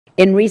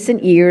In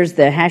recent years,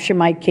 the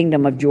Hashemite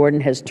Kingdom of Jordan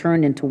has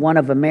turned into one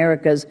of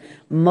America's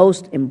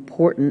most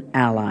important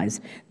allies.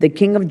 The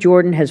King of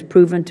Jordan has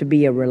proven to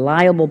be a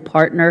reliable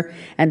partner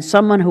and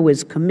someone who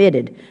is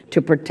committed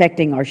to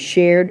protecting our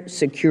shared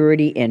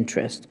security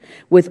interest.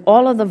 With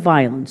all of the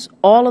violence,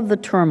 all of the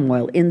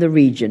turmoil in the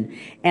region,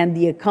 and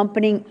the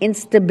accompanying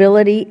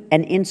instability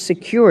and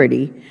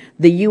insecurity,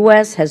 the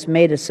U.S. has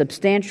made a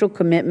substantial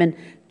commitment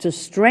to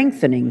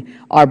strengthening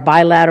our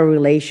bilateral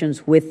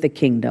relations with the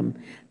kingdom.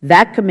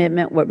 That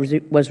commitment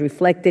was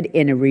reflected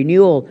in a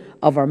renewal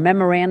of our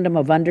Memorandum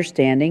of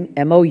Understanding,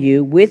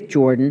 MOU, with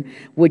Jordan,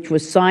 which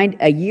was signed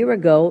a year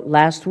ago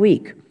last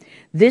week.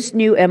 This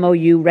new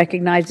MOU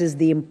recognizes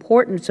the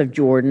importance of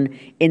Jordan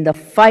in the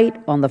fight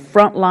on the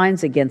front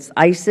lines against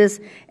ISIS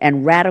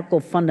and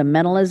radical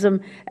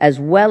fundamentalism,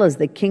 as well as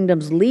the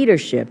kingdom's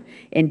leadership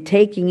in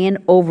taking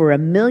in over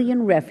 1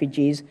 million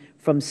refugees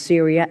from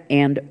Syria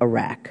and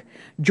Iraq.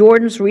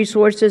 Jordan's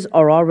resources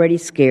are already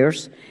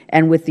scarce,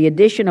 and with the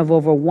addition of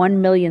over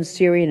 1 million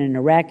Syrian and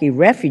Iraqi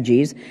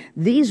refugees,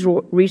 these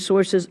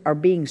resources are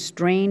being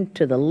strained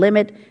to the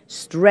limit,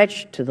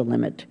 stretched to the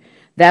limit.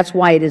 That's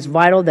why it is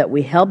vital that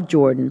we help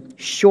Jordan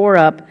shore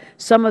up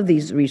some of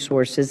these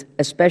resources,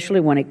 especially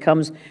when it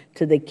comes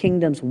to the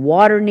kingdom's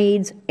water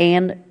needs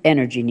and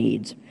energy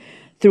needs.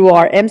 Through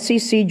our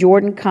MCC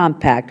Jordan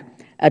Compact,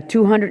 a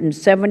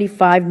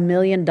 $275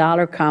 million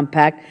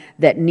compact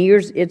that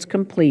nears its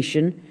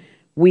completion,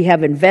 we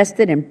have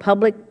invested in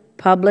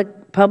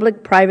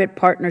public-private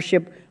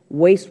partnership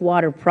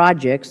wastewater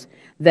projects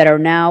that are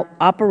now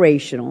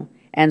operational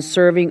and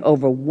serving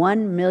over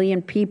 1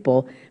 million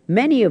people,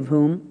 many of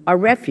whom are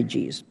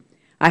refugees.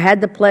 I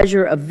had the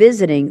pleasure of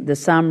visiting the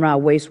Samra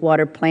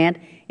wastewater plant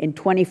in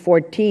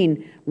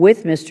 2014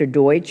 with Mr.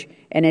 Deutsch,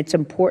 and its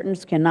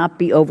importance cannot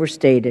be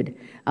overstated.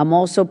 I'm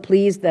also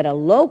pleased that a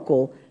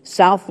local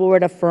South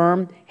Florida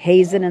firm,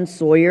 Hazen &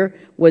 Sawyer,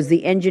 was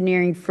the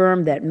engineering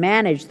firm that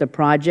managed the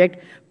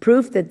project,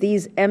 proof that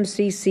these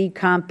MCC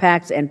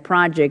compacts and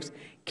projects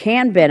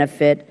can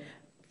benefit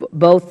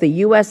both the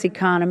U.S.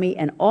 economy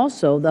and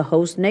also the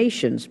host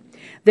nations.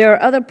 There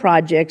are other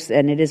projects,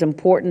 and it is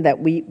important that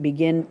we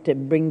begin to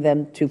bring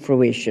them to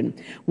fruition.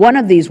 One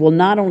of these will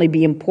not only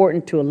be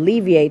important to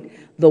alleviate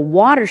the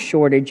water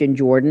shortage in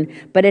Jordan,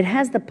 but it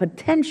has the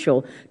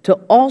potential to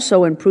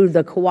also improve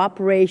the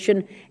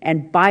cooperation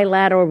and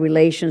bilateral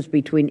relations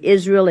between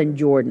Israel and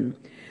Jordan.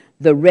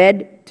 The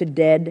Red to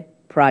Dead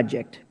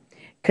project.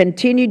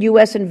 Continued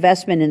U.S.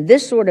 investment in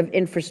this sort of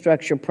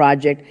infrastructure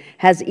project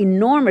has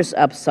enormous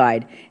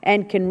upside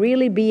and can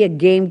really be a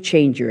game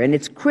changer, and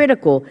it's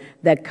critical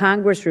that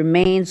Congress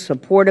remains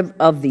supportive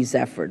of these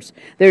efforts.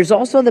 There's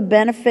also the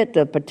benefit,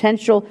 the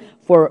potential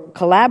for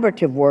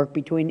collaborative work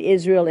between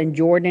Israel and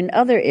Jordan in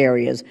other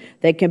areas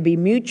that can be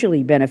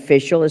mutually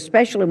beneficial,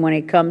 especially when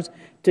it comes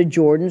to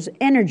Jordan's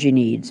energy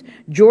needs.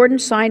 Jordan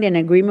signed an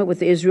agreement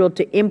with Israel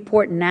to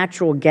import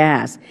natural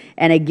gas.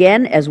 And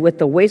again, as with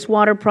the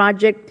wastewater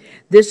project,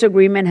 this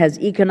agreement has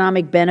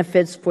economic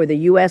benefits for the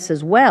U.S.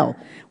 as well,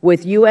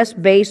 with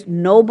U.S.-based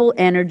Noble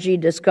Energy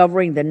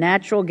discovering the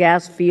natural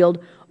gas field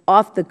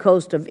off the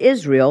coast of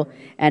Israel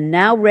and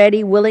now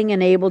ready, willing,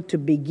 and able to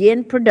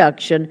begin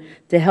production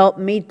to help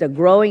meet the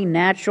growing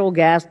natural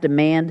gas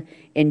demand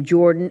in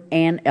Jordan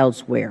and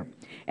elsewhere.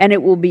 And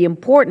it will be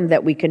important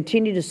that we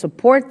continue to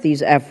support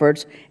these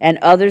efforts and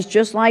others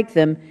just like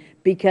them,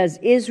 because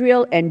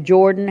Israel and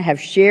Jordan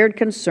have shared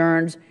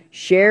concerns,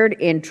 shared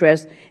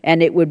interests,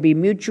 and it would be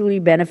mutually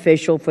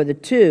beneficial for the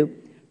two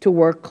to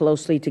work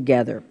closely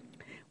together.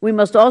 We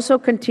must also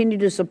continue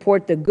to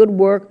support the good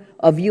work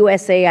of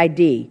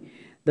USAID,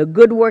 the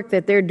good work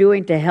that they're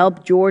doing to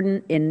help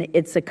Jordan in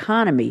its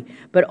economy,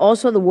 but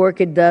also the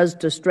work it does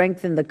to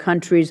strengthen the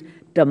country's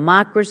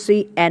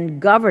democracy and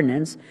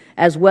governance,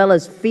 as well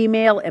as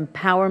female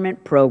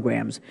empowerment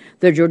programs.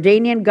 The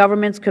Jordanian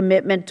government's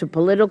commitment to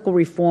political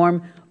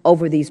reform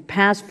over these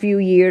past few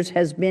years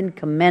has been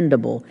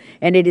commendable,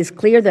 and it is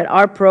clear that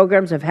our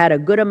programs have had a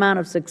good amount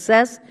of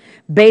success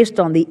based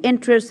on the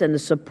interest and the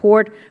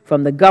support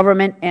from the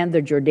government and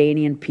the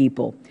Jordanian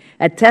people.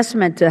 A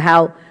testament to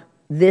how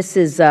this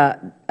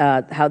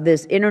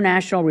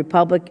International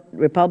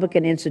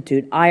Republican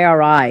Institute,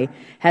 IRI,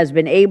 has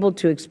been able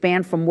to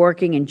expand from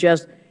working in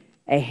just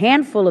a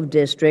handful of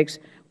districts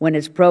when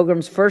its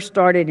programs first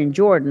started in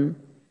Jordan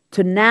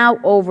to now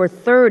over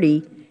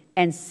 30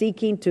 and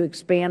seeking to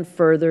expand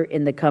further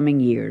in the coming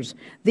years.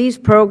 These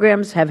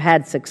programs have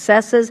had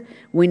successes.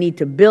 We need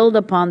to build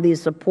upon the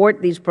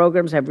support these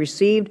programs have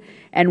received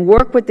and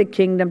work with the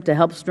kingdom to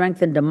help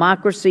strengthen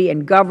democracy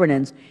and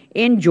governance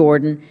in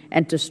Jordan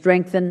and to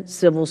strengthen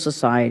civil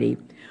society.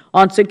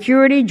 On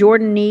security,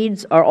 Jordan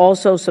needs are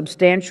also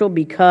substantial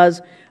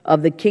because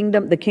of the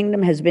kingdom. The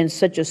kingdom has been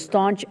such a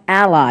staunch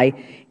ally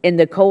in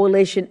the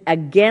coalition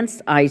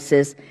against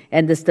ISIS,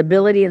 and the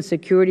stability and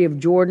security of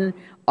Jordan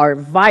are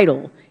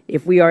vital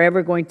if we are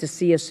ever going to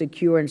see a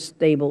secure and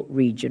stable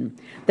region.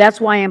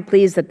 That's why I'm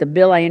pleased that the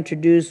bill I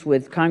introduced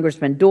with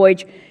Congressman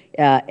Deutsch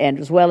and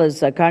as well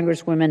as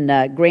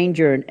Congresswomen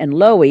Granger and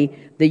Lowy,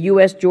 the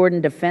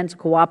U.S.-Jordan Defense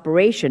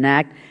Cooperation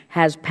Act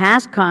has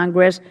passed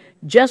Congress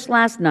just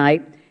last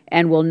night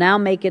and will now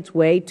make its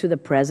way to the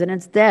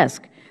President's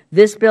desk.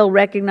 This bill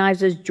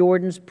recognizes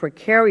Jordan's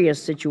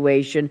precarious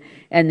situation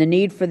and the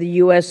need for the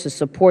U.S. to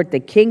support the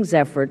King's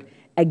effort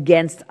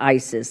against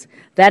ISIS.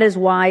 That is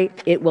why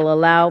it will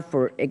allow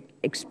for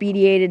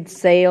expedited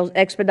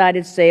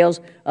sales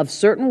of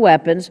certain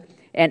weapons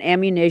and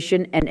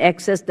ammunition and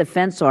excess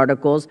defense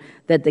articles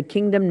that the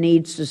Kingdom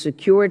needs to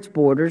secure its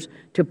borders,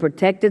 to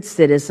protect its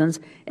citizens,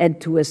 and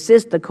to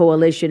assist the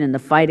coalition in the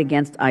fight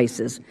against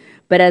ISIS.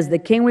 But as the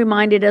King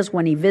reminded us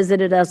when he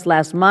visited us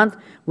last month,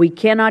 we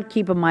cannot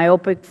keep a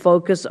myopic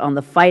focus on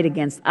the fight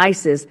against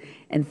ISIS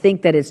and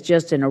think that it's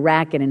just in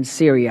Iraq and in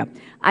Syria.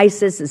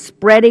 ISIS is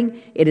spreading,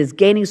 it is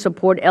gaining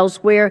support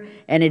elsewhere,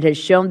 and it has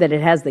shown that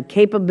it has the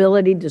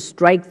capability to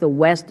strike the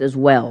West as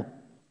well.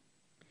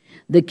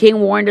 The King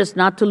warned us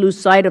not to lose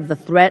sight of the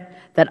threat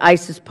that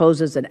ISIS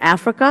poses in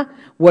Africa,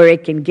 where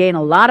it can gain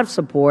a lot of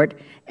support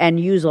and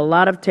use a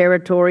lot of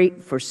territory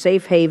for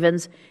safe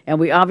havens, and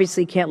we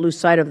obviously can't lose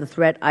sight of the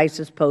threat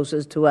ISIS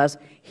poses to us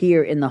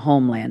here in the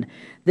homeland.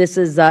 This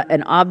is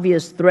an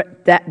obvious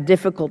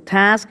difficult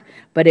task,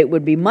 but it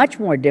would be much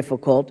more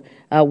difficult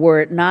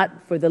were it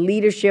not for the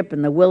leadership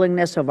and the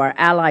willingness of our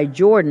ally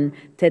Jordan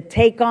to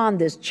take on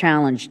this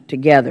challenge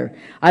together.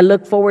 I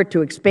look forward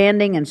to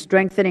expanding and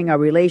strengthening our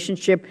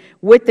relationship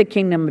with the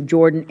Kingdom of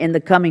Jordan in the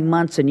coming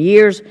months and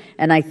years,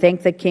 and I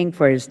thank the King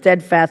for his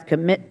steadfast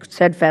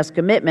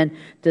commitment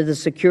to the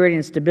security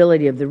and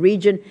stability of the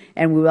region,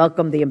 and we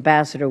welcome the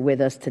Ambassador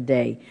with us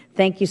today.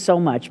 Thank you so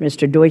much.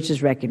 Mr. Deutsch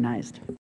is recognized.